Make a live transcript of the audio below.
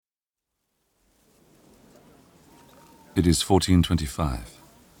It is 1425,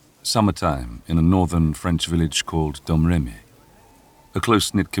 summertime in a northern French village called Domremy, a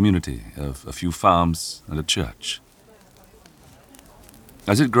close-knit community of a few farms and a church.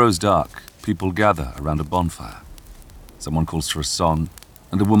 As it grows dark, people gather around a bonfire. Someone calls for a song,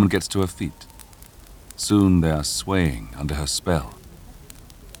 and a woman gets to her feet. Soon they are swaying under her spell.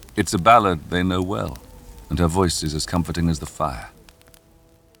 It's a ballad they know well, and her voice is as comforting as the fire.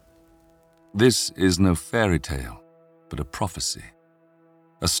 This is no fairy tale, but a prophecy.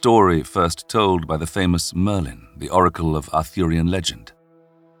 A story first told by the famous Merlin, the oracle of Arthurian legend.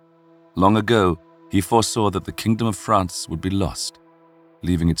 Long ago, he foresaw that the kingdom of France would be lost,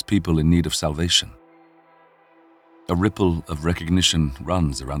 leaving its people in need of salvation. A ripple of recognition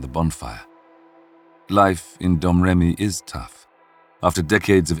runs around the bonfire. Life in Domremy is tough. After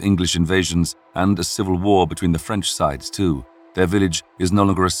decades of English invasions and a civil war between the French sides too, their village is no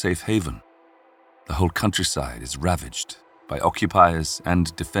longer a safe haven. The whole countryside is ravaged by occupiers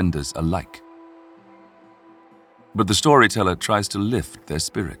and defenders alike. But the storyteller tries to lift their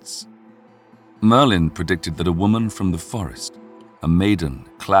spirits. Merlin predicted that a woman from the forest, a maiden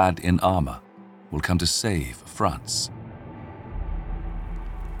clad in armor, will come to save France.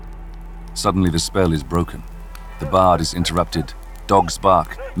 Suddenly the spell is broken. The bard is interrupted. Dogs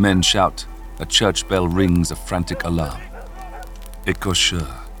bark, men shout. A church bell rings a frantic alarm. Écorcheur,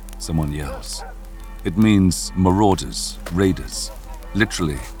 someone yells. It means marauders, raiders,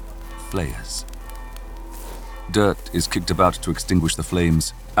 literally flayers. Dirt is kicked about to extinguish the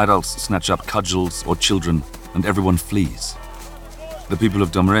flames. Adults snatch up cudgels or children, and everyone flees. The people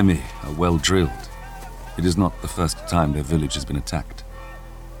of Domremy are well drilled. It is not the first time their village has been attacked.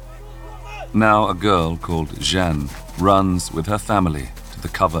 Now a girl called Jeanne runs with her family to the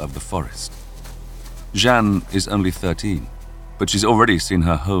cover of the forest. Jeanne is only 13, but she's already seen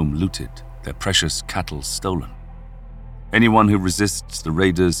her home looted, their precious cattle stolen. Anyone who resists the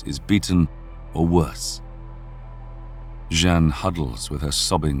raiders is beaten or worse. Jeanne huddles with her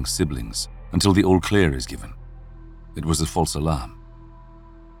sobbing siblings until the all-clear is given. It was a false alarm.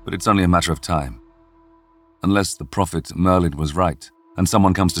 But it's only a matter of time. Unless the prophet Merlin was right and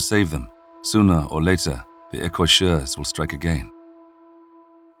someone comes to save them, sooner or later the écorcheurs will strike again.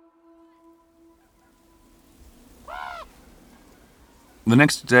 The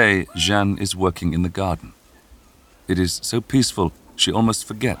next day, Jeanne is working in the garden. It is so peaceful, she almost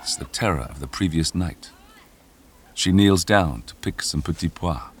forgets the terror of the previous night. She kneels down to pick some petits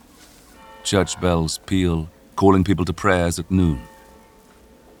pois. Church bells peal, calling people to prayers at noon.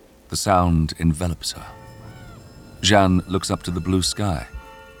 The sound envelops her. Jeanne looks up to the blue sky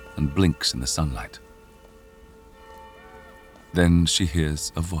and blinks in the sunlight. Then she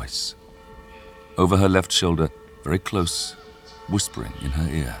hears a voice. Over her left shoulder, very close, whispering in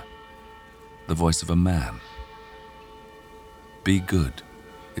her ear. The voice of a man. Be good,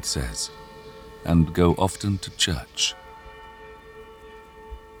 it says, and go often to church.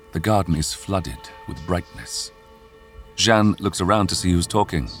 The garden is flooded with brightness. Jeanne looks around to see who's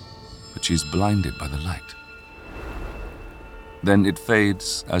talking, but she's blinded by the light. Then it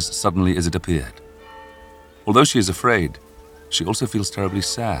fades as suddenly as it appeared. Although she is afraid, she also feels terribly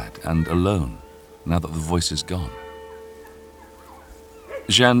sad and alone now that the voice is gone.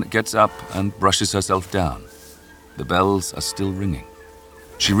 Jeanne gets up and brushes herself down. The bells are still ringing.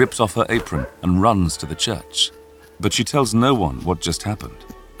 She rips off her apron and runs to the church. But she tells no one what just happened,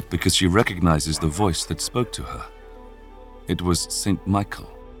 because she recognizes the voice that spoke to her. It was Saint Michael,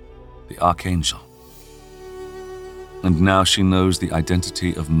 the archangel. And now she knows the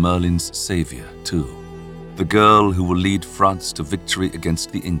identity of Merlin's savior, too. The girl who will lead France to victory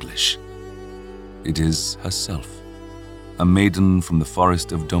against the English. It is herself, a maiden from the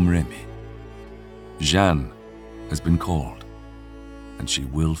forest of Domremy. Jeanne has been called, and she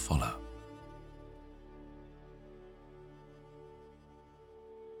will follow.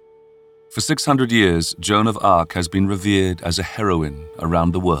 For 600 years, Joan of Arc has been revered as a heroine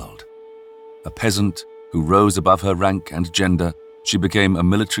around the world. A peasant who rose above her rank and gender, she became a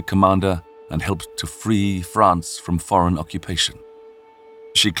military commander and helped to free France from foreign occupation.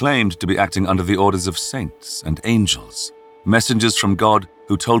 She claimed to be acting under the orders of saints and angels, messengers from God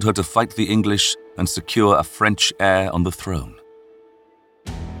who told her to fight the English and secure a French heir on the throne.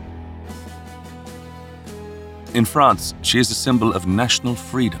 In France, she is a symbol of national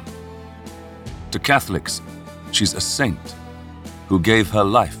freedom. To Catholics, she's a saint who gave her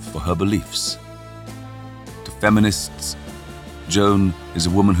life for her beliefs. To feminists, Joan is a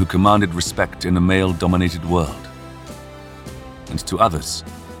woman who commanded respect in a male-dominated world. And to others,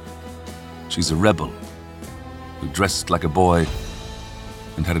 she's a rebel who dressed like a boy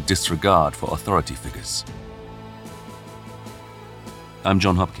and had a disregard for authority figures. I'm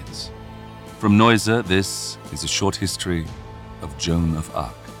John Hopkins. From Noiser, this is a short history of Joan of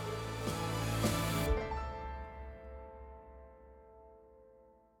Arc.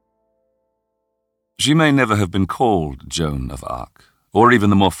 She may never have been called Joan of Arc, or even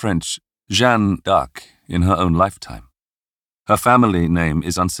the more French Jeanne d'Arc in her own lifetime. Her family name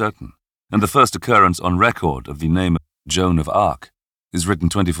is uncertain, and the first occurrence on record of the name Joan of Arc is written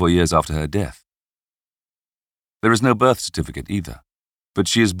 24 years after her death. There is no birth certificate either, but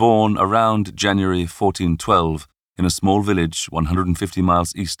she is born around January 1412 in a small village 150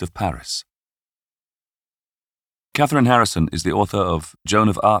 miles east of Paris. Catherine Harrison is the author of Joan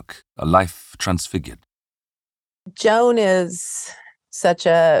of Arc, A Life Transfigured. Joan is such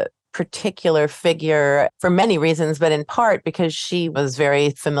a particular figure for many reasons, but in part because she was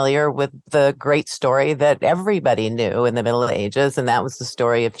very familiar with the great story that everybody knew in the Middle Ages, and that was the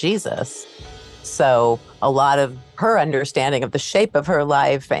story of Jesus. So a lot of her understanding of the shape of her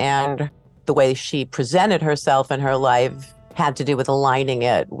life and the way she presented herself in her life had to do with aligning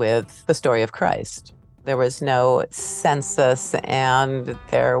it with the story of Christ. There was no census, and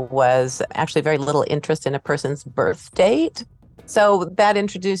there was actually very little interest in a person's birth date. So that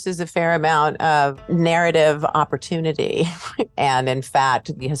introduces a fair amount of narrative opportunity. And in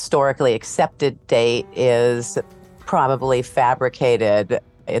fact, the historically accepted date is probably fabricated.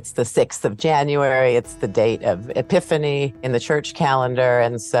 It's the 6th of January. It's the date of Epiphany in the church calendar.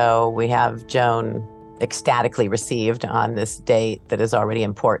 And so we have Joan ecstatically received on this date that is already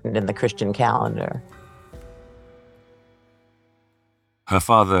important in the Christian calendar. Her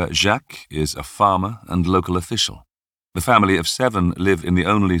father, Jacques, is a farmer and local official. The family of 7 live in the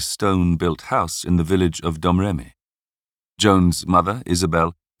only stone-built house in the village of Domremy. Joan's mother,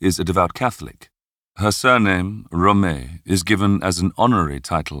 Isabel, is a devout Catholic. Her surname, Romé, is given as an honorary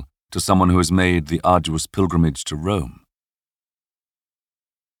title to someone who has made the arduous pilgrimage to Rome.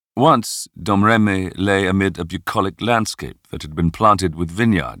 Once, Domremy lay amid a bucolic landscape that had been planted with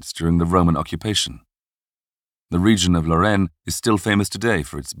vineyards during the Roman occupation. The region of Lorraine is still famous today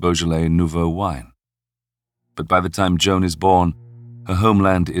for its Beaujolais Nouveau wine. But by the time Joan is born, her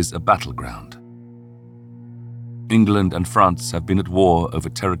homeland is a battleground. England and France have been at war over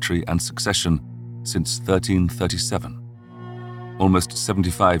territory and succession since 1337. Almost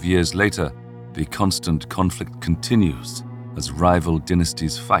 75 years later, the constant conflict continues as rival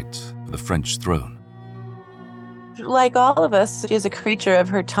dynasties fight for the French throne. Like all of us, she is a creature of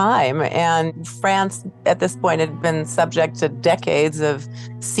her time, and France at this point had been subject to decades of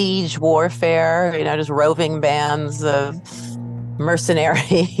siege warfare, just roving bands of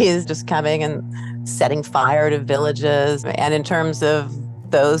mercenaries just coming and setting fire to villages. And in terms of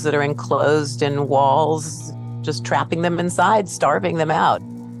those that are enclosed in walls, just trapping them inside, starving them out.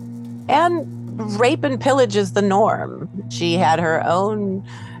 And rape and pillage is the norm. She had her own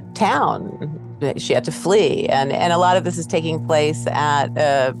town. She had to flee. And a lot of this is taking place at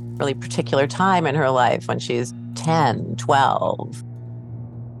a really particular time in her life when she's 10, 12.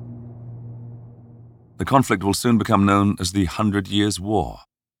 The conflict will soon become known as the 100 Years' War.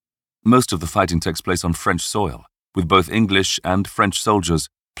 Most of the fighting takes place on French soil, with both English and French soldiers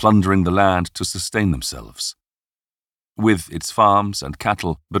plundering the land to sustain themselves. With its farms and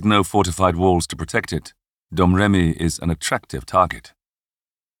cattle, but no fortified walls to protect it, Domremy is an attractive target.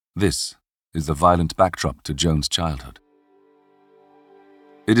 This is the violent backdrop to Joan's childhood.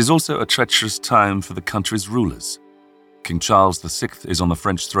 It is also a treacherous time for the country's rulers. King Charles VI is on the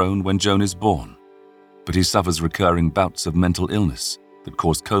French throne when Joan is born, but he suffers recurring bouts of mental illness that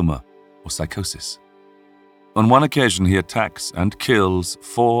cause coma or psychosis. On one occasion, he attacks and kills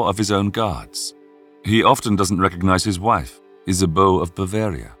 4 of his own guards. He often doesn't recognize his wife, Isabeau of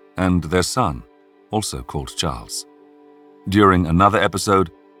Bavaria, and their son, also called Charles. During another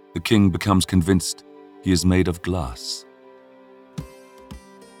episode, the king becomes convinced he is made of glass.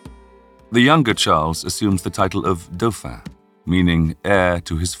 The younger Charles assumes the title of Dauphin, meaning heir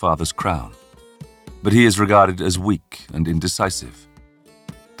to his father's crown. But he is regarded as weak and indecisive.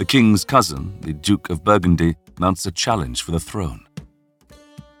 The king's cousin, the Duke of Burgundy, mounts a challenge for the throne.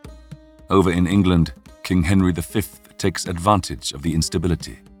 Over in England, King Henry V takes advantage of the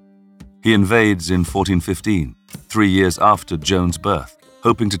instability. He invades in 1415, 3 years after Joan's birth,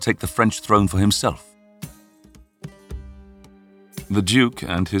 hoping to take the French throne for himself. The Duke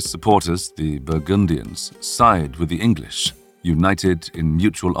and his supporters, the Burgundians, side with the English, united in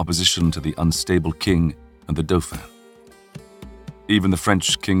mutual opposition to the unstable king and the Dauphin. Even the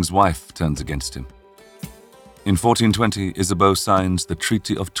French king's wife turns against him. In 1420, Isabeau signs the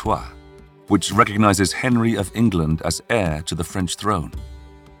Treaty of Troyes, which recognizes Henry of England as heir to the French throne,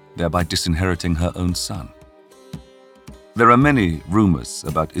 thereby disinheriting her own son. There are many rumors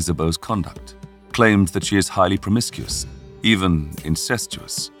about Isabeau's conduct, claims that she is highly promiscuous, even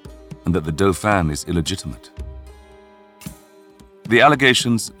incestuous, and that the Dauphin is illegitimate. The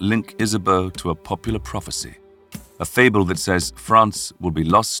allegations link Isabeau to a popular prophecy, a fable that says France will be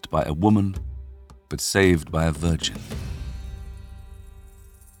lost by a woman, but saved by a virgin.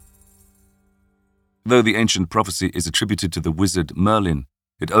 Though the ancient prophecy is attributed to the wizard Merlin,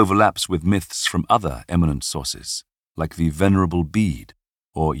 it overlaps with myths from other eminent sources, like the Venerable Bede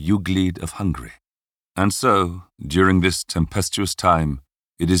or Euglid of Hungary. And so, during this tempestuous time,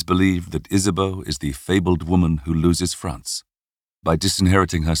 it is believed that Isabeau is the fabled woman who loses France. By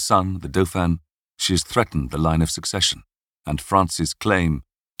disinheriting her son, the Dauphin, she has threatened the line of succession and France's claim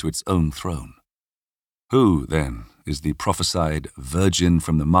to its own throne. Who, then, is the prophesied virgin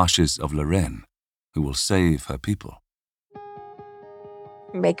from the marshes of Lorraine who will save her people?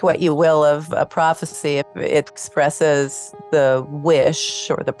 Make what you will of a prophecy. It expresses the wish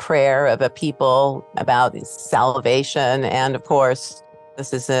or the prayer of a people about salvation. And of course,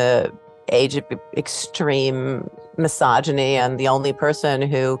 this is an age of extreme misogyny, and the only person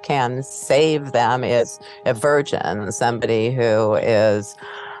who can save them is a virgin, somebody who is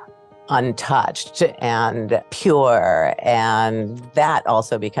untouched and pure. And that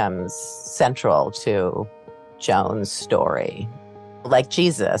also becomes central to Joan's story. Like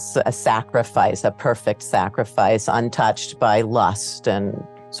Jesus, a sacrifice, a perfect sacrifice, untouched by lust and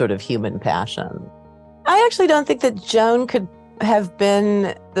sort of human passion. I actually don't think that Joan could have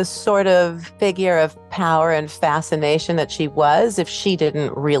been the sort of figure of power and fascination that she was if she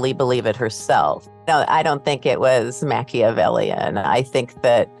didn't really believe it herself. No, I don't think it was Machiavellian. I think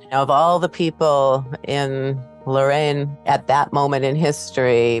that of all the people in Lorraine at that moment in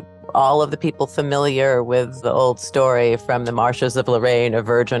history, all of the people familiar with the old story from the marshes of Lorraine, a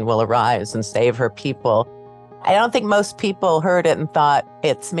virgin will arise and save her people. I don't think most people heard it and thought,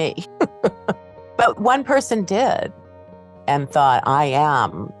 it's me. But one person did and thought, I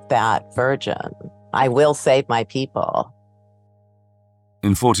am that virgin. I will save my people.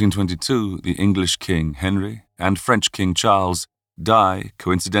 In 1422, the English King Henry and French King Charles die,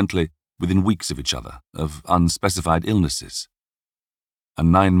 coincidentally, within weeks of each other, of unspecified illnesses. A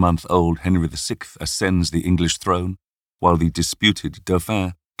 9-month-old Henry VI ascends the English throne, while the disputed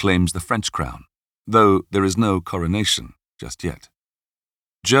Dauphin claims the French crown, though there is no coronation just yet.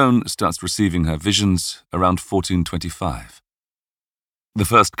 Joan starts receiving her visions around 1425. The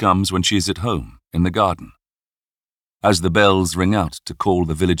first comes when she is at home, in the garden. As the bells ring out to call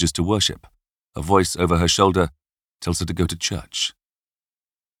the villagers to worship, a voice over her shoulder tells her to go to church.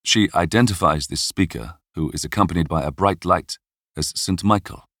 She identifies this speaker, who is accompanied by a bright light, as St.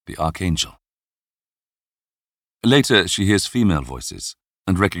 Michael, the Archangel. Later, she hears female voices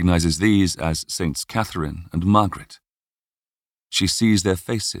and recognizes these as Saints Catherine and Margaret. She sees their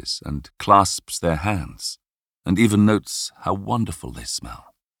faces and clasps their hands, and even notes how wonderful they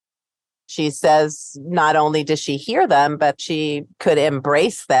smell. She says not only does she hear them, but she could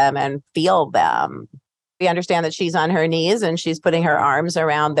embrace them and feel them. We understand that she's on her knees and she's putting her arms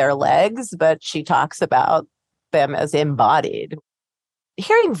around their legs, but she talks about them as embodied.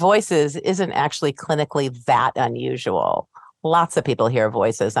 Hearing voices isn't actually clinically that unusual. Lots of people hear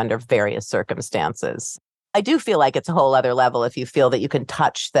voices under various circumstances. I do feel like it's a whole other level if you feel that you can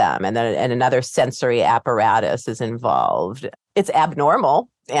touch them and another sensory apparatus is involved. It's abnormal,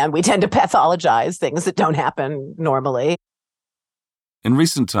 and we tend to pathologize things that don't happen normally. In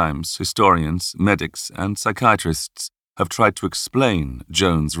recent times, historians, medics, and psychiatrists have tried to explain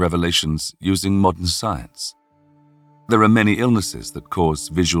Joan's revelations using modern science. There are many illnesses that cause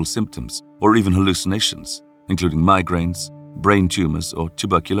visual symptoms or even hallucinations, including migraines, brain tumors, or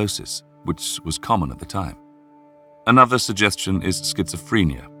tuberculosis, which was common at the time. Another suggestion is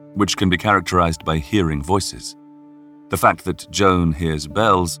schizophrenia, which can be characterized by hearing voices. The fact that Joan hears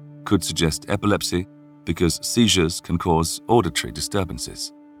bells could suggest epilepsy because seizures can cause auditory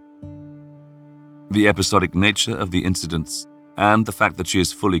disturbances. The episodic nature of the incidents and the fact that she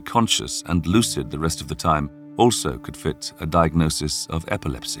is fully conscious and lucid the rest of the time also could fit a diagnosis of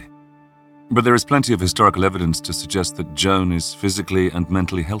epilepsy. But there is plenty of historical evidence to suggest that Joan is physically and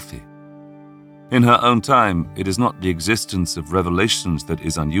mentally healthy. In her own time, it is not the existence of revelations that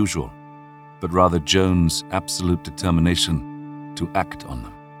is unusual, but rather Joan's absolute determination to act on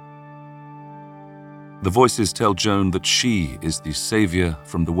them. The voices tell Joan that she is the savior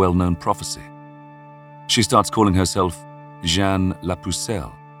from the well-known prophecy. She starts calling herself Jeanne la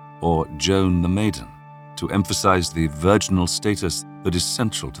Pucelle, or Joan the Maiden, to emphasize the virginal status that is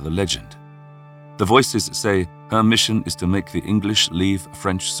central to the legend. The voices say her mission is to make the English leave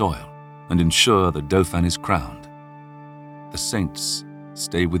French soil and ensure the Dauphin is crowned. the saints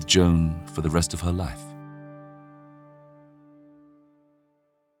stay with Joan for the rest of her life.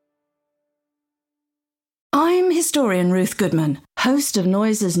 I'm historian Ruth Goodman, host of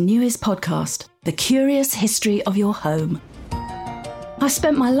Noiser's newest podcast, The Curious History of Your Home. I've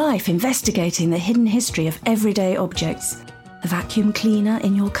spent my life investigating the hidden history of everyday objects. The vacuum cleaner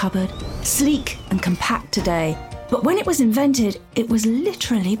in your cupboard, sleek and compact today, but when it was invented, it was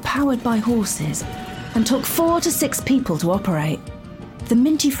literally powered by horses and took 4 to 6 people to operate. The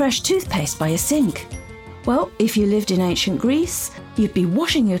minty fresh toothpaste by a sink. Well, if you lived in ancient Greece, you'd be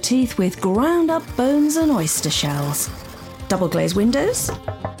washing your teeth with ground-up bones and oyster shells. Double-glazed windows?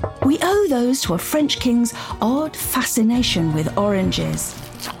 We owe those to a French king's odd fascination with oranges.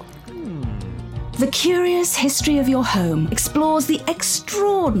 The Curious History of Your Home explores the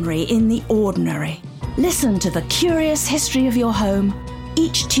extraordinary in the ordinary. Listen to The Curious History of Your Home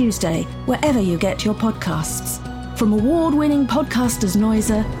each Tuesday, wherever you get your podcasts. From award-winning podcasters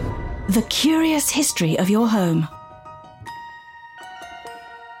Noiser, The Curious History of Your Home.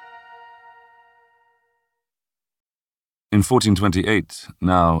 In 1428,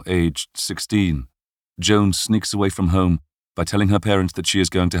 now aged 16, Joan sneaks away from home by telling her parents that she is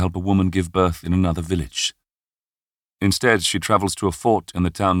going to help a woman give birth in another village. Instead, she travels to a fort in the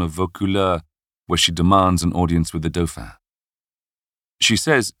town of Vaucouleurs, where she demands an audience with the Dauphin. She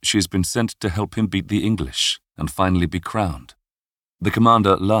says she has been sent to help him beat the English and finally be crowned. The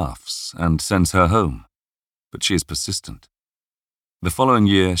commander laughs and sends her home, but she is persistent. The following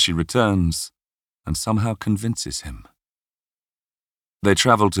year, she returns and somehow convinces him. They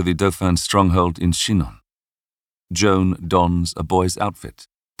travel to the Dauphin's stronghold in Chinon. Joan dons a boy's outfit,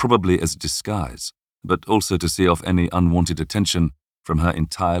 probably as a disguise, but also to see off any unwanted attention from her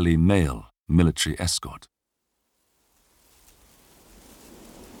entirely male military escort.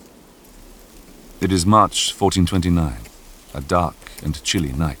 It is March 1429, a dark and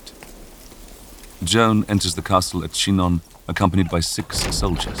chilly night. Joan enters the castle at Chinon accompanied by 6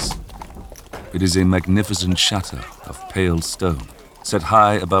 soldiers. It is a magnificent chateau of pale stone, set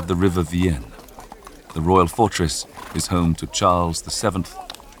high above the river Vienne. The royal fortress is home to Charles VII,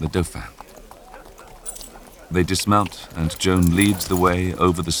 the Dauphin. They dismount, and Joan leads the way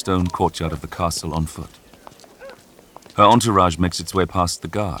over the stone courtyard of the castle on foot. Her entourage makes its way past the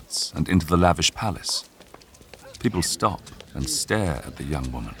guards and into the lavish palace. People stop and stare at the young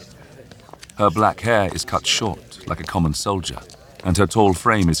woman. Her black hair is cut short like a common soldier, and her tall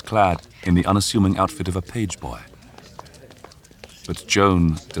frame is clad in the unassuming outfit of a page boy. But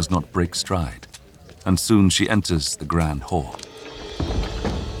Joan does not break stride, and soon she enters the grand hall.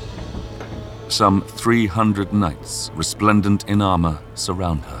 Some 300 knights, resplendent in armor,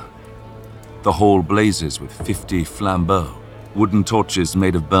 surround her. The hall blazes with 50 flambeaux, wooden torches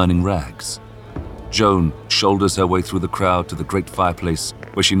made of burning rags. Joan shoulders her way through the crowd to the great fireplace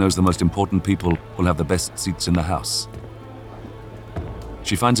where she knows the most important people will have the best seats in the house.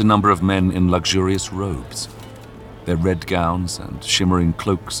 She finds a number of men in luxurious robes. Their red gowns and shimmering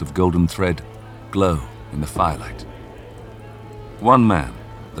cloaks of golden thread glow in the firelight. One man,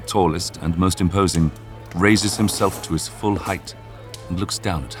 the tallest and most imposing, raises himself to his full height and looks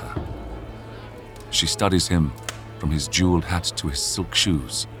down at her. She studies him from his jeweled hat to his silk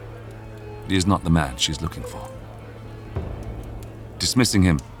shoes. He is not the man she is looking for. Dismissing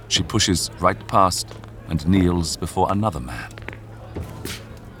him, she pushes right past and kneels before another man.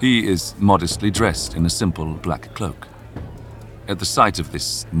 He is modestly dressed in a simple black cloak. At the sight of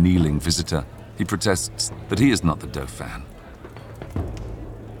this kneeling visitor, he protests that he is not the Dauphin.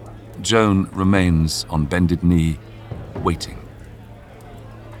 Joan remains on bended knee, waiting.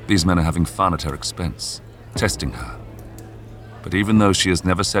 These men are having fun at her expense, testing her. But even though she has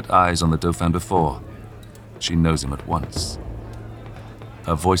never set eyes on the Dauphin before, she knows him at once.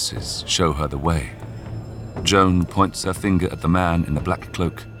 Her voices show her the way. Joan points her finger at the man in the black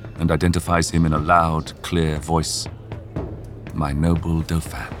cloak and identifies him in a loud, clear voice. My noble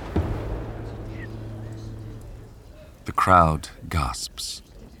Dauphin. The crowd gasps.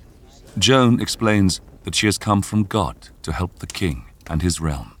 Joan explains that she has come from God to help the king and his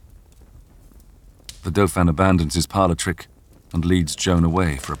realm. The Dauphin abandons his parlor trick and leads Joan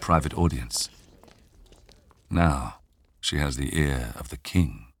away for a private audience. Now she has the ear of the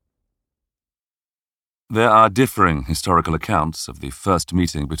king. There are differing historical accounts of the first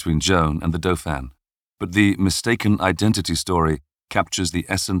meeting between Joan and the Dauphin, but the mistaken identity story captures the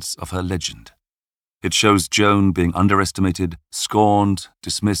essence of her legend. It shows Joan being underestimated, scorned,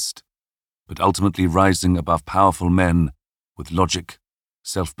 dismissed, but ultimately rising above powerful men with logic,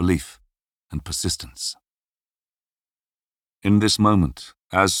 self-belief, and persistence. In this moment,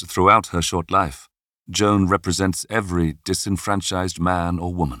 as throughout her short life, Joan represents every disenfranchised man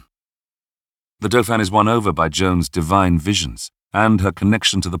or woman. The Dauphin is won over by Joan's divine visions and her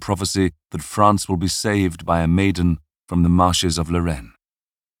connection to the prophecy that France will be saved by a maiden from the marshes of Lorraine.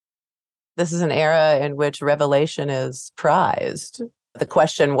 This is an era in which revelation is prized. The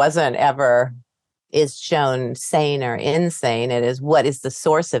question wasn't ever, is Joan sane or insane? It is, what is the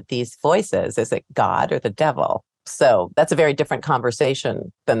source of these voices? Is it God or the devil? So that's a very different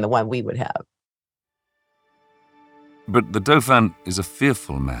conversation than the one we would have. But the Dauphin is a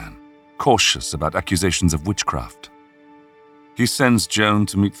fearful man, cautious about accusations of witchcraft. He sends Joan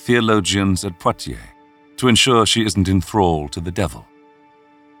to meet theologians at Poitiers to ensure she isn't in thrall to the devil.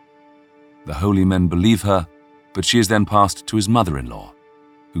 The holy men believe her, but she is then passed to his mother-in-law,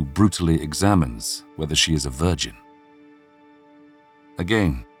 who brutally examines whether she is a virgin.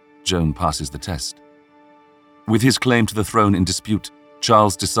 Again, Joan passes the test. With his claim to the throne in dispute,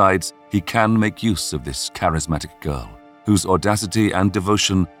 Charles decides he can make use of this charismatic girl, whose audacity and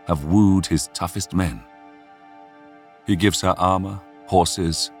devotion have wooed his toughest men. He gives her armor,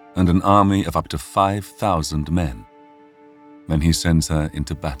 horses, and an army of up to 5,000 men. Then he sends her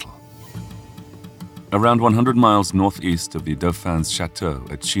into battle. Around 100 miles northeast of the Dauphin's chateau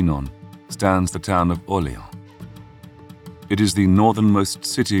at Chinon stands the town of Orléans. It is the northernmost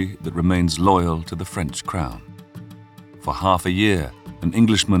city that remains loyal to the French crown. For half a year, an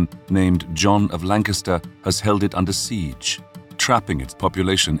Englishman named John of Lancaster has held it under siege, trapping its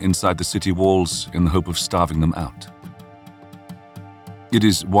population inside the city walls in the hope of starving them out. It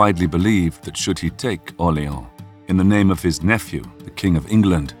is widely believed that should he take Orléans in the name of his nephew, the King of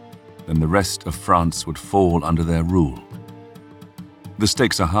England, then the rest of France would fall under their rule. The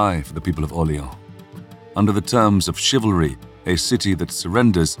stakes are high for the people of Orléans. Under the terms of chivalry, a city that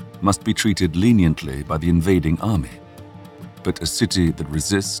surrenders must be treated leniently by the invading army. But a city that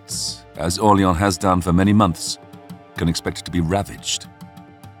resists, as Orléans has done for many months, can expect to be ravaged.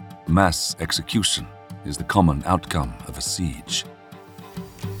 Mass execution is the common outcome of a siege.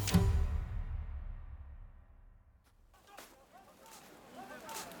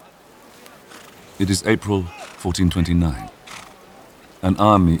 It is April 1429. An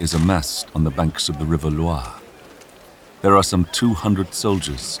army is amassed on the banks of the river Loire. There are some 200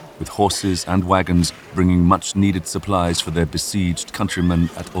 soldiers with horses and wagons bringing much-needed supplies for their besieged countrymen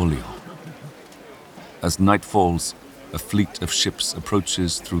at Orléans. As night falls, a fleet of ships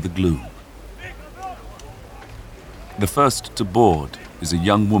approaches through the gloom. The first to board is a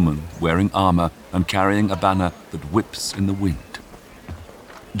young woman wearing armor and carrying a banner that whips in the wind.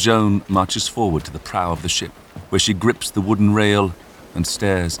 Joan marches forward to the prow of the ship, where she grips the wooden rail and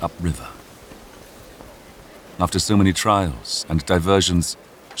stares upriver. After so many trials and diversions,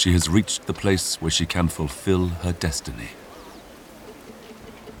 she has reached the place where she can fulfill her destiny.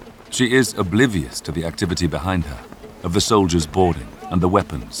 She is oblivious to the activity behind her, of the soldiers boarding and the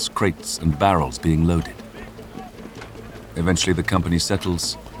weapons, crates, and barrels being loaded. Eventually the company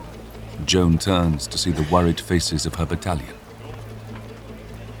settles. Joan turns to see the worried faces of her battalion.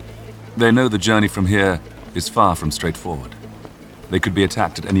 They know the journey from here is far from straightforward. They could be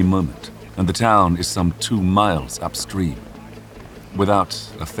attacked at any moment, and the town is some 2 miles upstream. Without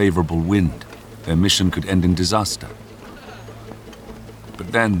a favorable wind, their mission could end in disaster.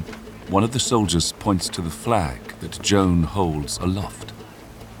 But then, one of the soldiers points to the flag that Joan holds aloft.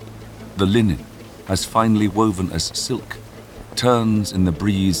 The linen, as finely woven as silk, turns in the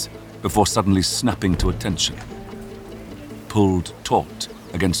breeze before suddenly snapping to attention. Pulled taut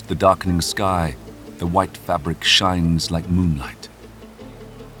against the darkening sky, the white fabric shines like moonlight.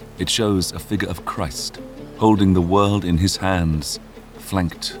 It shows a figure of Christ, holding the world in his hands,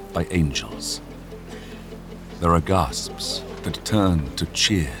 flanked by angels. There are gasps that turn to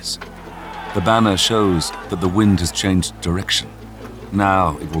cheers. The banner shows that the wind has changed direction.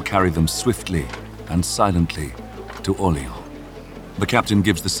 Now it will carry them swiftly and silently to Orléans. The captain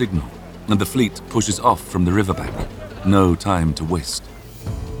gives the signal, and the fleet pushes off from the riverbank. No time to waste.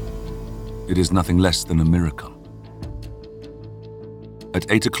 It is nothing less than a miracle. At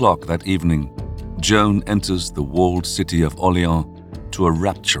 8 o'clock that evening, Joan enters the walled city of Orléans to a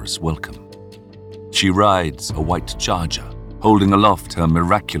rapturous welcome. She rides a white charger, holding aloft her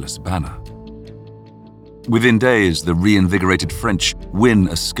miraculous banner. Within days, the reinvigorated French win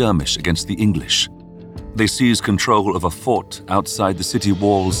a skirmish against the English. They seize control of a fort outside the city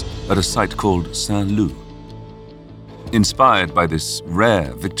walls at a site called Saint-Loup. Inspired by this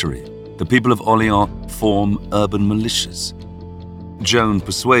rare victory, the people of Orléans form urban militias. Joan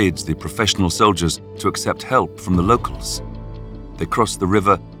persuades the professional soldiers to accept help from the locals. They cross the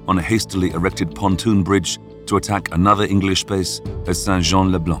river on a hastily erected pontoon bridge to attack another English base at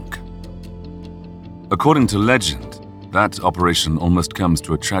Saint-Jean-le-Blanc. According to legend, that operation almost comes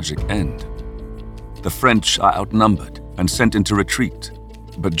to a tragic end. The French are outnumbered and sent into retreat,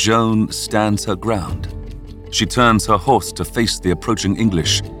 but Joan stands her ground. She turns her horse to face the approaching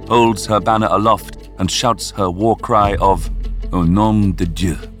English, holds her banner aloft, and shouts her war cry of Au nom de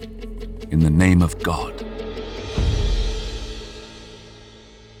Dieu, in the name of God.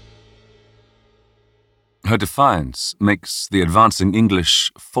 Her defiance makes the advancing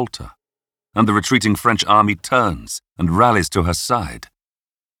English falter, and the retreating French army turns and rallies to her side.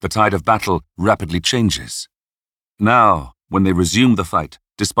 The tide of battle rapidly changes. Now, when they resume the fight,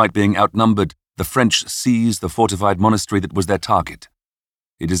 despite being outnumbered, the French seize the fortified monastery that was their target.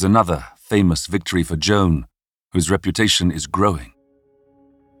 It is another famous victory for Joan, whose reputation is growing.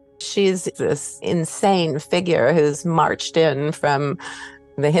 She's this insane figure who's marched in from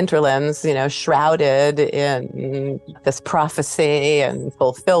the hinterlands, shrouded in this prophecy and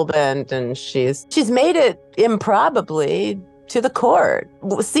fulfillment, and she's made it improbably to the court,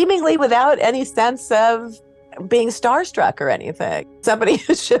 seemingly without any sense of being starstruck or anything. Somebody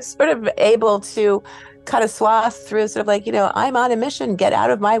who's just sort of able to cut a swath through sort of like, I'm on a mission, get out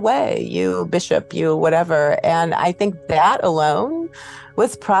of my way, you bishop, you whatever. And I think that alone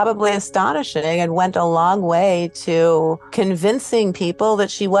was probably astonishing and went a long way to convincing people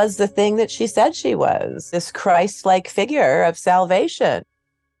that she was the thing that she said she was, this Christ-like figure of salvation.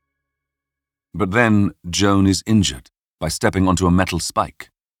 But then Joan is injured by stepping onto a metal spike.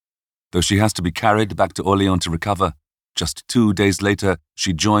 Though she has to be carried back to Orléans to recover, just 2 days later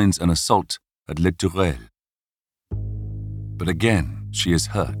she joins an assault at Les Tourelles. But again she is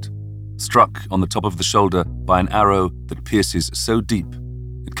hurt, struck on the top of the shoulder by an arrow that pierces so deep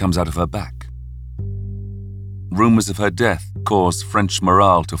it comes out of her back. Rumors of her death cause French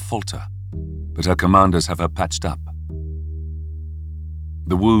morale to falter, but her commanders have her patched up.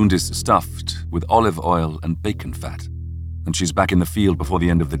 The wound is stuffed with olive oil and bacon fat, and she's back in the field before the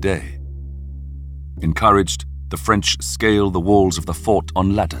end of the day. Encouraged, the French scale the walls of the fort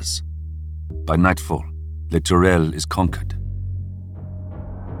on ladders. By nightfall, Les Tourelles is conquered.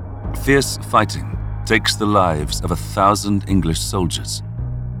 Fierce fighting takes the lives of 1,000 English soldiers.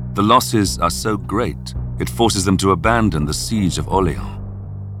 The losses are so great, it forces them to abandon the siege of Orléans.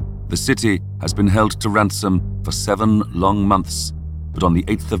 The city has been held to ransom for 7 long months, but on the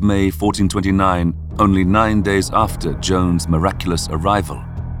 8th of May 1429, only 9 days after Joan's miraculous arrival,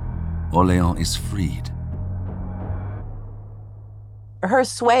 Orléans is freed. Her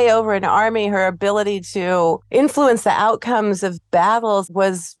sway over an army, her ability to influence the outcomes of battles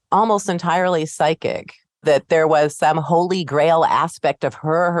was almost entirely psychic. That there was some holy grail aspect of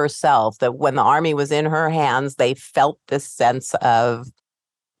her herself, that when the army was in her hands, they felt this sense of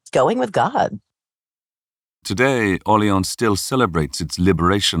going with God. Today, Orléans still celebrates its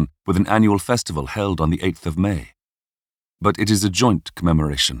liberation with an annual festival held on the 8th of May. But it is a joint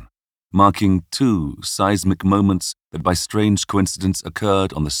commemoration, marking 2 seismic moments that by strange coincidence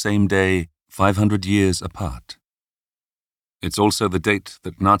occurred on the same day 500 years apart. It's also the date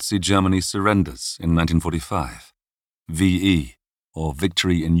that Nazi Germany surrenders in 1945, VE, or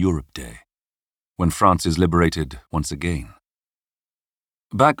Victory in Europe Day, when France is liberated once again.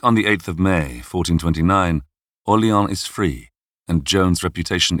 Back on the 8th of May, 1429, Orléans is free, and Joan's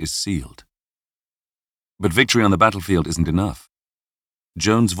reputation is sealed. But victory on the battlefield isn't enough.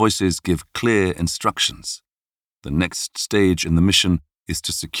 Joan's voices give clear instructions. The next stage in the mission is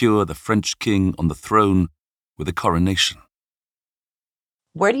to secure the French king on the throne with a coronation.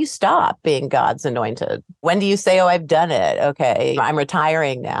 Where do you stop being God's anointed? When do you say, I've done it. Okay, I'm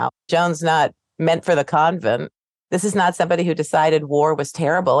retiring now. Joan's not meant for the convent. This is not somebody who decided war was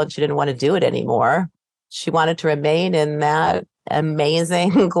terrible and she didn't want to do it anymore. She wanted to remain in that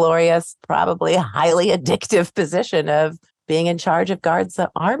amazing, glorious, probably highly addictive position of being in charge of God's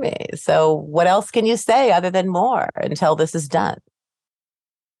army. So what else can you say other than more until this is done?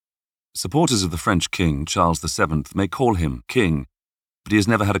 Supporters of the French king, Charles VII, may call him king, but he has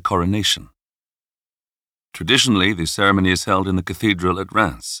never had a coronation. Traditionally, the ceremony is held in the cathedral at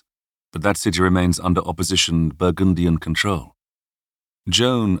Reims, but that city remains under opposition Burgundian control.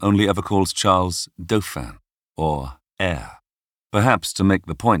 Joan only ever calls Charles Dauphin, or heir, perhaps to make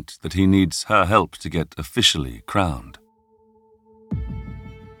the point that he needs her help to get officially crowned.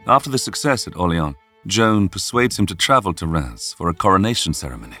 After the success at Orléans, Joan persuades him to travel to Reims for a coronation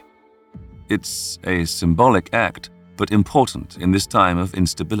ceremony. It's a symbolic act, but important in this time of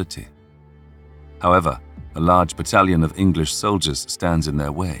instability. However, a large battalion of English soldiers stands in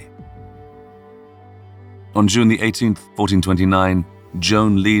their way. On June the 18th, 1429,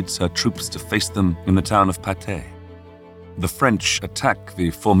 Joan leads her troops to face them in the town of Patay. The French attack the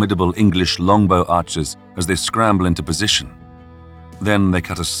formidable English longbow archers as they scramble into position. Then they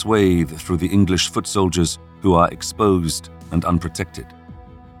cut a swathe through the English foot soldiers who are exposed and unprotected.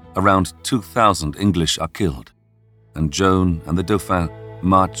 Around 2,000 English are killed, and Joan and the Dauphin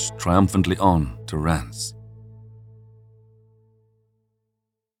march triumphantly on to Reims.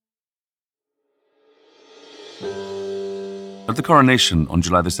 At the coronation on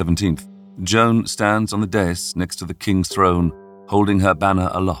July the 17th, Joan stands on the dais next to the king's throne, holding her banner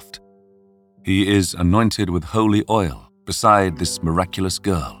aloft. He is anointed with holy oil beside this miraculous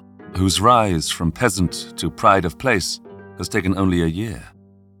girl, whose rise from peasant to pride of place has taken only a year.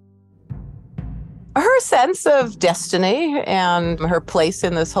 Her sense of destiny and her place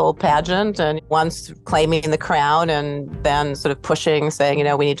in this whole pageant, and once claiming the crown and then sort of pushing, saying,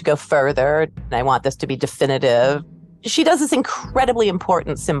 we need to go further, and I want this to be definitive. She does this incredibly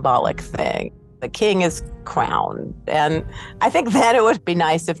important symbolic thing. The king is crowned. And I think then it would be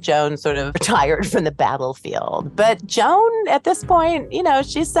nice if Joan sort of retired from the battlefield. But Joan, at this point,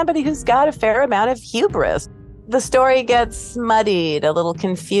 she's somebody who's got a fair amount of hubris. The story gets muddied, a little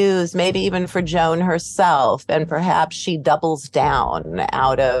confused, maybe even for Joan herself, and perhaps she doubles down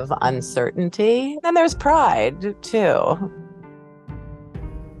out of uncertainty. And there's pride, too.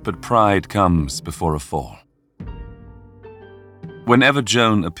 But pride comes before a fall. Whenever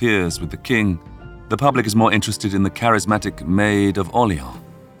Joan appears with the king, the public is more interested in the charismatic Maid of Orleans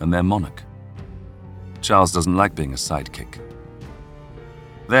than their monarch. Charles doesn't like being a sidekick.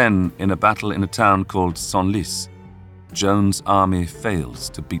 Then, in a battle in a town called Senlis, Joan's army fails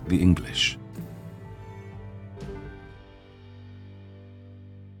to beat the English.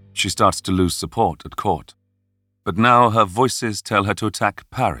 She starts to lose support at court, but now her voices tell her to attack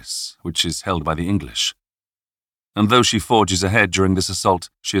Paris, which is held by the English. And though she forges ahead during this assault,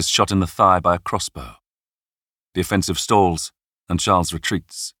 she is shot in the thigh by a crossbow. The offensive stalls, and Charles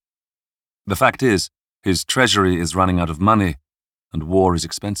retreats. The fact is, his treasury is running out of money, and war is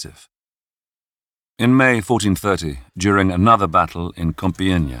expensive. In May 1430, during another battle in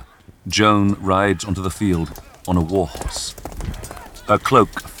Compiègne, Joan rides onto the field on a war horse. Her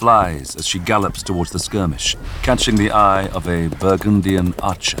cloak flies as she gallops towards the skirmish, catching the eye of a Burgundian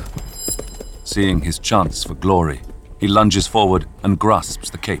archer. Seeing his chance for glory, he lunges forward and grasps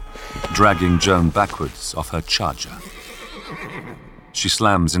the cape, dragging Joan backwards off her charger. She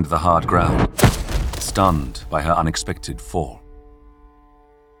slams into the hard ground, stunned by her unexpected fall.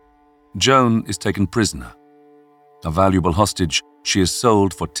 Joan is taken prisoner. A valuable hostage, she is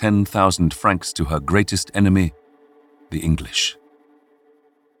sold for 10,000 francs to her greatest enemy, the English.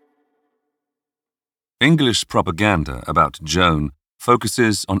 English propaganda about Joan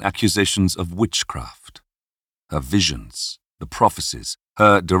focuses on accusations of witchcraft, her visions, the prophecies,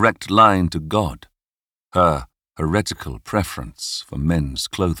 her direct line to God, her heretical preference for men's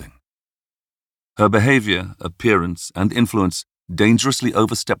clothing. Her behavior, appearance, and influence dangerously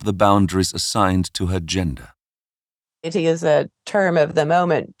overstep the boundaries assigned to her gender. It is a term of the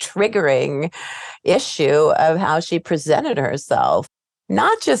moment triggering issue of how she presented herself.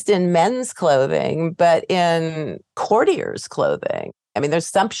 Not just in men's clothing, but in courtiers' clothing. I mean, there's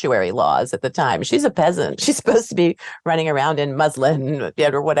sumptuary laws at the time. She's a peasant. She's supposed to be running around in muslin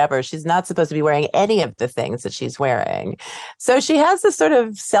or whatever. She's not supposed to be wearing any of the things that she's wearing. So she has this sort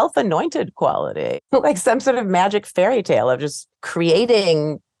of self-anointed quality, like some sort of magic fairy tale of just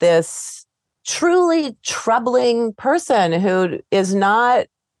creating this truly troubling person who is not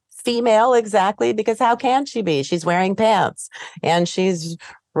female exactly, because how can she be? She's wearing pants and she's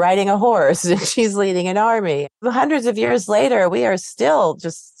riding a horse and she's leading an army. Hundreds of years later, we are still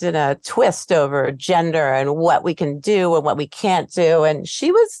just in a twist over gender and what we can do and what we can't do. And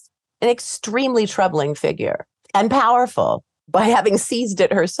she was an extremely troubling figure and powerful by having seized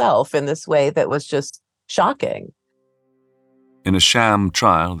it herself in this way that was just shocking. In a sham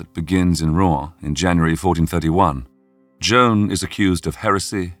trial that begins in Rouen in January 1431, Joan is accused of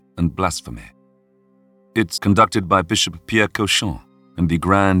heresy and blasphemy. It's conducted by Bishop Pierre Cauchon and the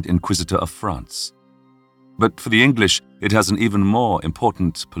Grand Inquisitor of France. But for the English, it has an even more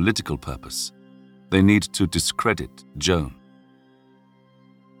important political purpose. They need to discredit Joan.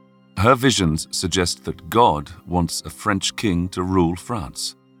 Her visions suggest that God wants a French king to rule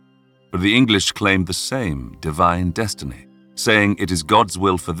France. But the English claim the same divine destiny, saying it is God's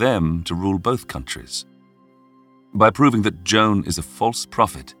will for them to rule both countries. By proving that Joan is a false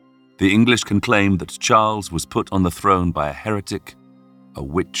prophet, the English can claim that Charles was put on the throne by a heretic, a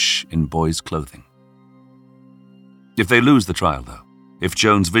witch in boy's clothing. If they lose the trial, though, if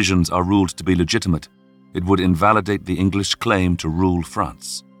Joan's visions are ruled to be legitimate, it would invalidate the English claim to rule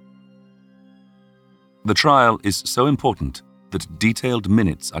France. The trial is so important that detailed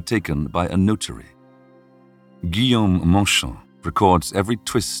minutes are taken by a notary. Guillaume Monchamp records every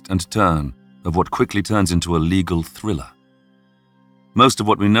twist and turn of what quickly turns into a legal thriller. Most of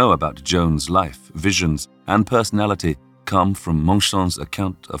what we know about Joan's life, visions, and personality come from Monchamp's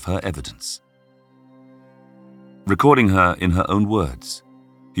account of her evidence. Recording her in her own words,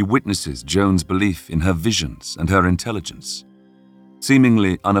 he witnesses Joan's belief in her visions and her intelligence.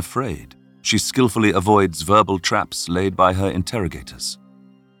 Seemingly unafraid, she skillfully avoids verbal traps laid by her interrogators.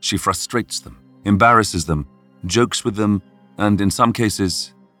 She frustrates them, embarrasses them, jokes with them, and in some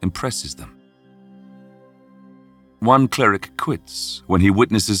cases, impresses them. One cleric quits when he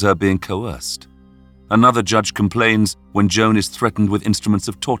witnesses her being coerced. Another judge complains when Joan is threatened with instruments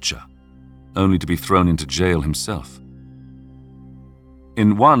of torture, only to be thrown into jail himself.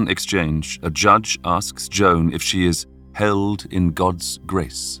 In one exchange, a judge asks Joan if she is held in God's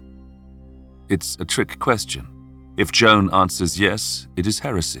grace. It's a trick question. If Joan answers yes, it is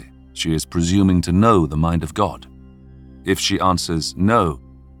heresy. She is presuming to know the mind of God. If she answers no,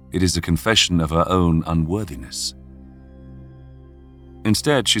 it is a confession of her own unworthiness.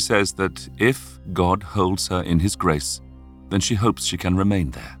 Instead, she says that if God holds her in his grace, then she hopes she can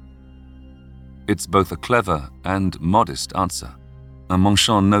remain there. It's both a clever and modest answer, and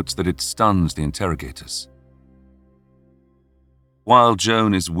Monchamp notes that it stuns the interrogators. While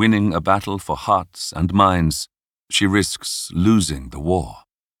Joan is winning a battle for hearts and minds, she risks losing the war.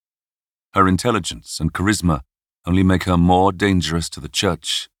 Her intelligence and charisma only make her more dangerous to the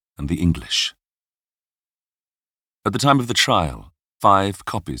Church and the English. At the time of the trial, 5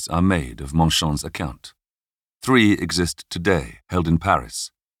 copies are made of Monchamp's account. 3 exist today, held in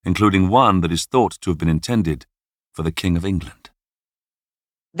Paris, including one that is thought to have been intended for the King of England.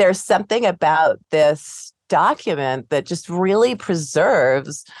 There's something about this document that just really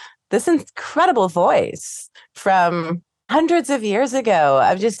preserves this incredible voice from hundreds of years ago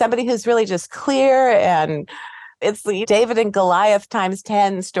of just somebody who's really just clear. And it's the David and Goliath times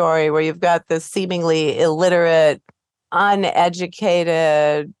 10 story where you've got this seemingly illiterate,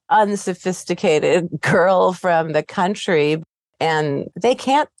 uneducated, unsophisticated girl from the country, and they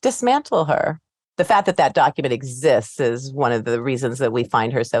can't dismantle her. The fact that that document exists is one of the reasons that we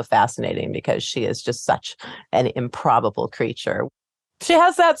find her so fascinating, because she is just such an improbable creature. She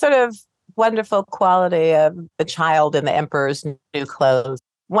has that sort of wonderful quality of the child in the emperor's new clothes.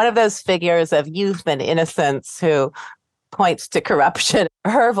 One of those figures of youth and innocence who points to corruption.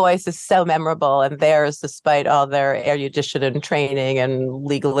 Her voice is so memorable, and theirs, despite all their erudition and training and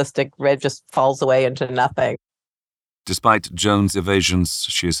legalistic, just falls away into nothing. Despite Joan's evasions,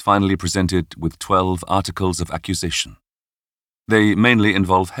 she is finally presented with 12 articles of accusation. They mainly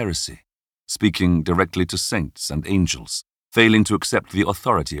involve heresy, speaking directly to saints and angels, failing to accept the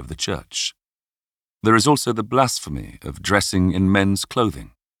authority of the Church. There is also the blasphemy of dressing in men's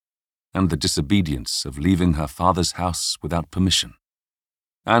clothing, and the disobedience of leaving her father's house without permission.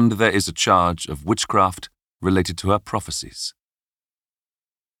 And there is a charge of witchcraft related to her prophecies.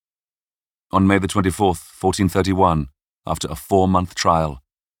 On May the 24th, 1431, after a 4-month trial,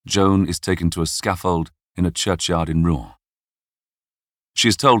 Joan is taken to a scaffold in a churchyard in Rouen. She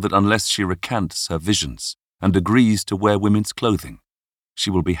is told that unless she recants her visions and agrees to wear women's clothing, she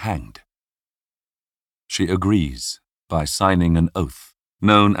will be hanged. She agrees by signing an oath,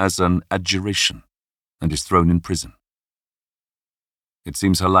 known as an adjuration, and is thrown in prison. It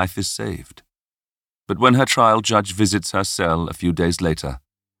seems her life is saved. But when her trial judge visits her cell a few days later,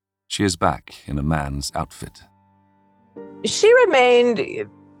 she is back in a man's outfit. She remained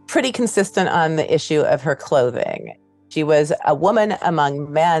pretty consistent on the issue of her clothing. She was a woman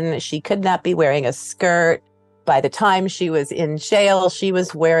among men. She could not be wearing a skirt. By the time she was in jail, she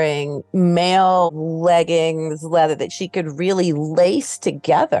was wearing male leggings, leather that she could really lace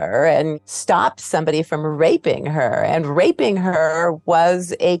together and stop somebody from raping her. And raping her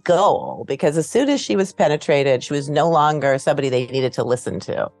was a goal, because as soon as she was penetrated, she was no longer somebody they needed to listen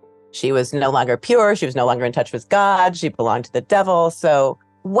to. She was no longer pure. She was no longer in touch with God. She belonged to the devil. So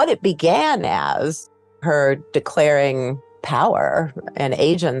what it began as, her declaring power and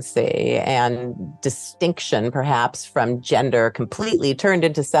agency and distinction, perhaps, from gender, completely turned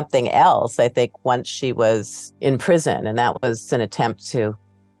into something else, I think, once she was in prison. And that was an attempt to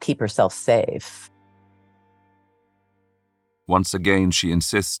keep herself safe. Once again, she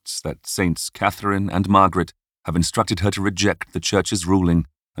insists that Saints Catherine and Margaret have instructed her to reject the Church's ruling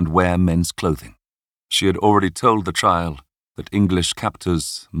and wear men's clothing. She had already told the trial that English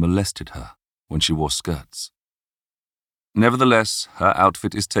captors molested her when she wore skirts. Nevertheless, her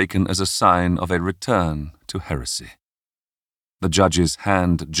outfit is taken as a sign of a return to heresy. The judges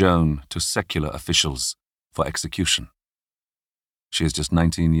hand Joan to secular officials for execution. She is just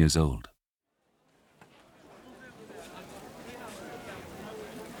 19 years old.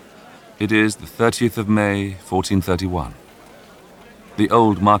 It is the 30th of May, 1431. The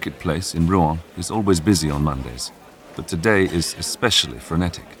old marketplace in Rouen is always busy on Mondays, but today is especially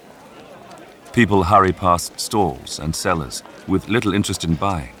frenetic. People hurry past stalls and sellers with little interest in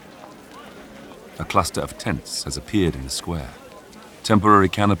buying. A cluster of tents has appeared in the square, temporary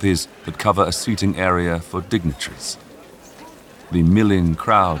canopies that cover a seating area for dignitaries. The milling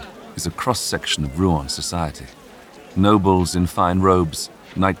crowd is a cross-section of Rouen society. Nobles in fine robes,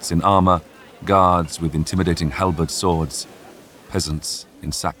 knights in armor, guards with intimidating halberd swords, peasants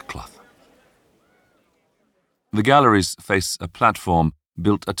in sackcloth. The galleries face a platform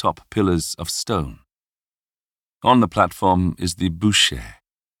built atop pillars of stone. On the platform is the bûcher,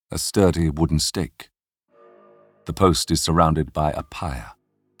 a sturdy wooden stake. The post is surrounded by a pyre.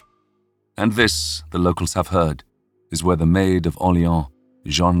 And this, the locals have heard, is where the Maid of Orléans,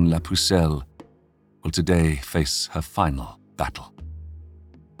 Jeanne la Pucelle, will today face her final battle.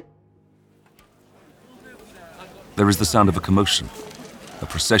 There is the sound of a commotion. A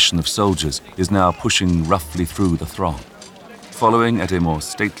procession of soldiers is now pushing roughly through the throng. Following at a more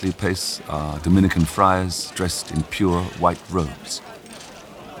stately pace are Dominican friars dressed in pure white robes.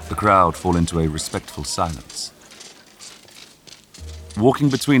 The crowd fall into a respectful silence. Walking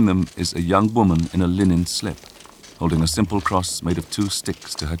between them is a young woman in a linen slip, holding a simple cross made of 2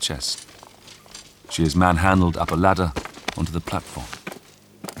 sticks to her chest. She is manhandled up a ladder onto the platform.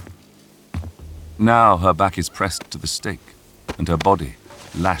 Now her back is pressed to the stake, and her body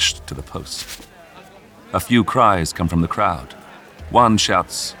lashed to the post. A few cries come from the crowd. One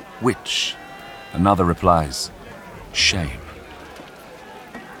shouts, "Witch!" Another replies, "Shame!"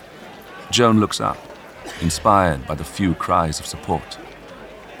 Joan looks up, inspired by the few cries of support.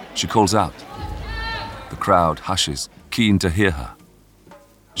 She calls out. The crowd hushes, keen to hear her.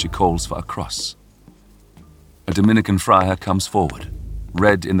 She calls for a cross. A Dominican friar comes forward,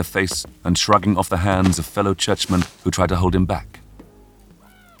 red in the face and shrugging off the hands of fellow churchmen who try to hold him back.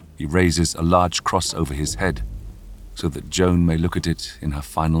 He raises a large cross over his head so that Joan may look at it in her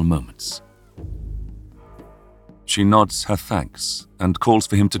final moments. She nods her thanks and calls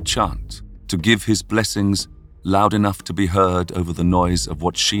for him to chant, to give his blessings loud enough to be heard over the noise of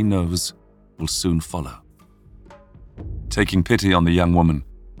what she knows will soon follow. Taking pity on the young woman,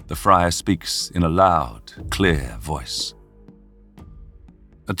 the friar speaks in a loud, clear voice.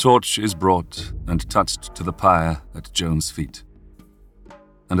 A torch is brought and touched to the pyre at Joan's feet.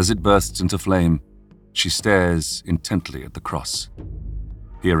 And as it bursts into flame, she stares intently at the cross,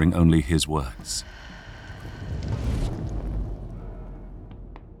 hearing only his words.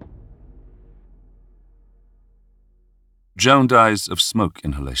 Joan dies of smoke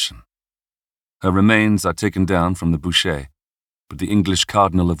inhalation. Her remains are taken down from the bûcher, but the English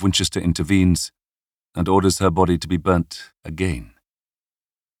Cardinal of Winchester intervenes and orders her body to be burnt again.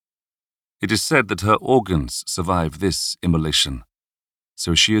 It is said that her organs survive this immolation,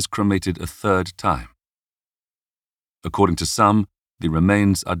 so she is cremated a 3rd time. According to some, the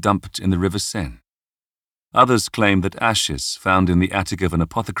remains are dumped in the River Seine. Others claim that ashes found in the attic of an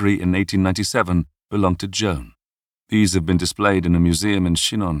apothecary in 1897 belonged to Joan. These have been displayed in a museum in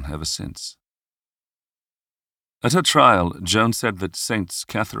Chinon ever since. At her trial, Joan said that Saints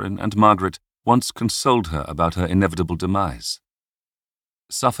Catherine and Margaret once consoled her about her inevitable demise.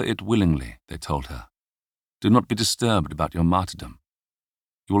 "Suffer it willingly," they told her. "Do not be disturbed about your martyrdom.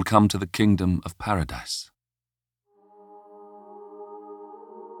 You will come to the kingdom of paradise."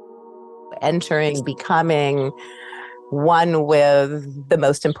 Entering, becoming one with the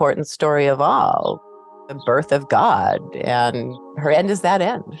most important story of all, the birth of God. And her end is that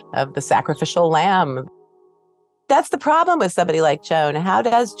end of the sacrificial lamb. That's the problem with somebody like Joan. How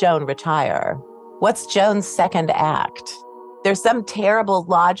does Joan retire? What's Joan's second act? There's some terrible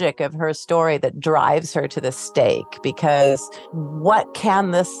logic of her story that drives her to the stake, because what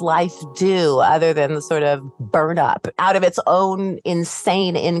can this life do other than sort of burn up out of its own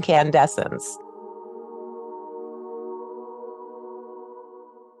insane incandescence?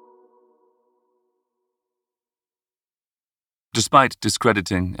 Despite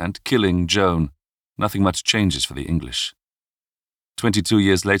discrediting and killing Joan, nothing much changes for the English. 22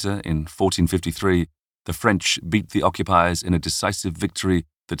 years later, in 1453, the French beat the occupiers in a decisive victory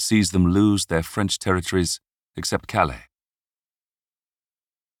that sees them lose their French territories, except Calais.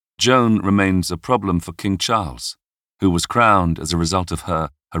 Joan remains a problem for King Charles, who was crowned as a result of her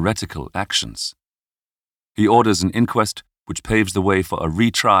heretical actions. He orders an inquest which paves the way for a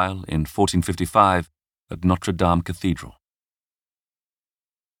retrial in 1455 at Notre Dame Cathedral.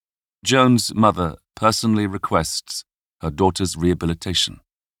 Joan's mother personally requests her daughter's rehabilitation.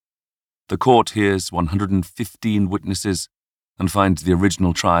 The court hears 115 witnesses and finds the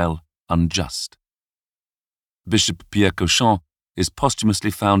original trial unjust. Bishop Pierre Cauchon is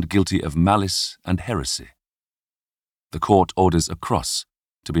posthumously found guilty of malice and heresy. The court orders a cross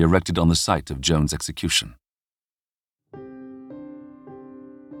to be erected on the site of Joan's execution.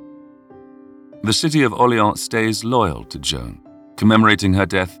 The city of Orléans stays loyal to Joan, commemorating her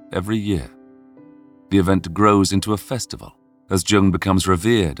death every year. The event grows into a festival as Joan becomes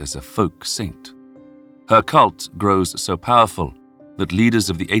revered as a folk saint. Her cult grows so powerful that leaders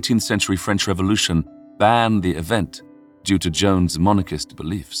of the 18th century French Revolution ban the event due to Joan's monarchist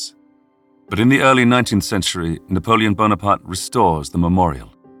beliefs. But in the early 19th century, Napoleon Bonaparte restores the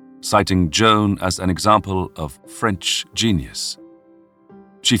memorial, citing Joan as an example of French genius.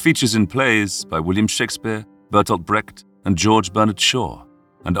 She features in plays by William Shakespeare, Bertolt Brecht, and George Bernard Shaw,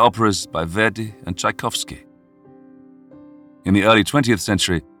 and operas by Verdi and Tchaikovsky. In the early 20th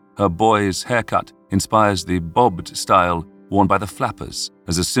century, her boy's haircut inspires the bobbed style worn by the flappers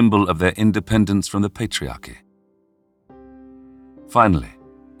as a symbol of their independence from the patriarchy. Finally,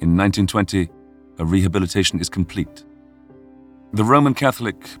 in 1920, her rehabilitation is complete. The Roman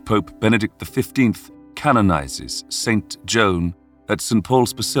Catholic Pope Benedict XV canonizes Saint Joan at St.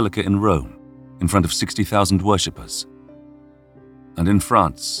 Paul's Basilica in Rome, in front of 60,000 worshippers. And in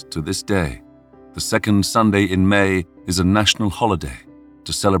France, to this day, the second Sunday in May is a national holiday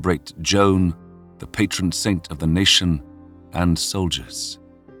to celebrate Joan, the patron saint of the nation and soldiers.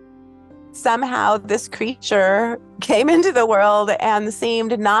 Somehow this creature came into the world and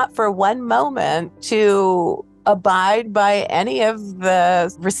seemed not for one moment to abide by any of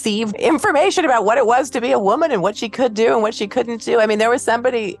the received information about what it was to be a woman and what she could do and what she couldn't do. I mean, there was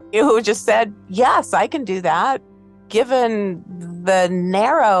somebody who just said, yes, I can do that. Given the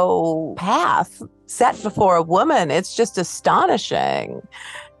narrow path set before a woman, it's just astonishing.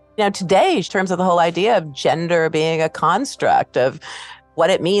 You know, today, in terms of the whole idea of gender being a construct of what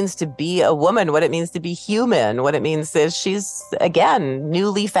it means to be a woman, what it means to be human, what it means is she's, again,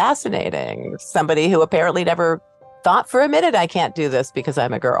 newly fascinating. Somebody who apparently never thought for a minute, I can't do this because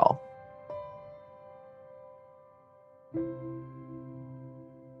I'm a girl.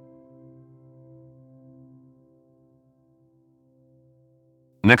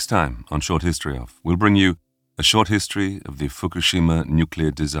 Next time on Short History Of, we'll bring you a short history of the Fukushima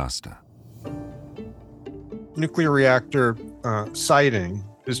nuclear disaster. Nuclear reactor siting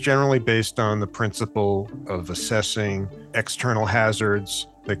is generally based on the principle of assessing external hazards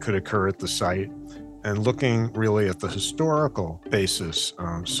that could occur at the site and looking really at the historical basis.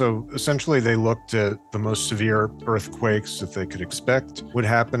 So essentially they looked at the most severe earthquakes that they could expect would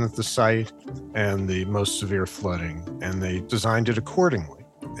happen at the site and the most severe flooding, and they designed it accordingly.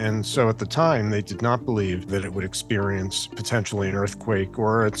 And so at the time, they did not believe that it would experience potentially an earthquake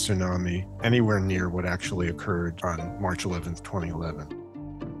or a tsunami anywhere near what actually occurred on March 11th,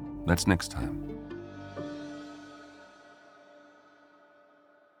 2011. That's next time.